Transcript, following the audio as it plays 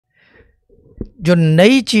जो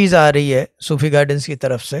नई चीज़ आ रही है सूफी गाइडेंस की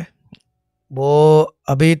तरफ से, वो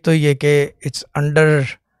अभी तो ये कि it's under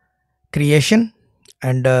creation,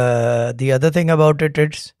 and the other thing about it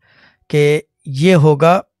it's कि ये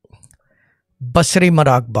होगा बसरी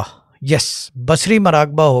मराकबा। यस, बसरी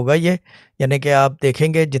मराकबा होगा ये, यानी कि आप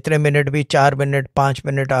देखेंगे जितने मिनट भी, 4 मिनट, 5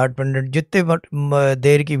 मिनट, 8 मिनट, जितने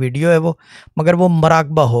देर की वीडियो है वो, मगर वो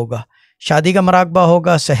मराकबा होगा। शादी का मराकबा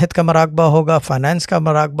होगा, सेहत का मराकबा होगा, फाइनेंस का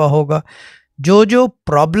मराकबा होगा, जो जो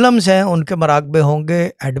प्रॉब्लम्स हैं उनके मराकबे होंगे।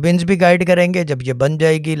 एडमिन्स भी गाइड करेंगे। जब ये बन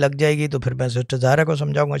जाएगी, लग जाएगी, तो फिर मैं सिस्टर ज़ाहरा को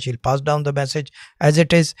समझाऊंगा, शील पास down the message as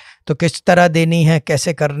it is. तो किस तरह देनी है,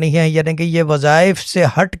 कैसे करनी है, यानी कि ये वज़ाइफ से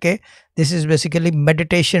हट के, this is basically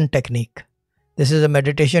meditation technique. This is a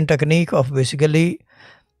meditation technique of basically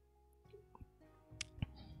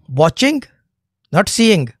watching, not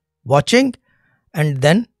seeing, watching and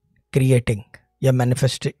then creating, या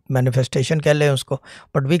मैनिफेस्टेशन कह लें उसको,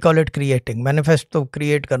 but we call it creating. Manifest तो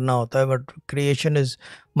क्रिएट करना होता है, but creation is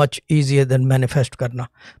much easier than manifest करना।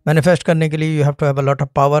 Manifest करने के लिए you have to have a lot of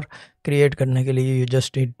power, create करने के लिए you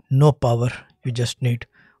just need no power, you just need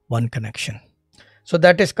one connection. So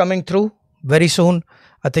that is coming through very soon.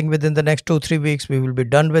 I think within the next 2-3 weeks we will be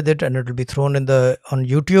done with it, and it will be thrown on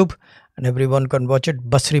YouTube and everyone can watch it.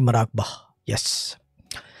 Basri Maraqbah. Yes.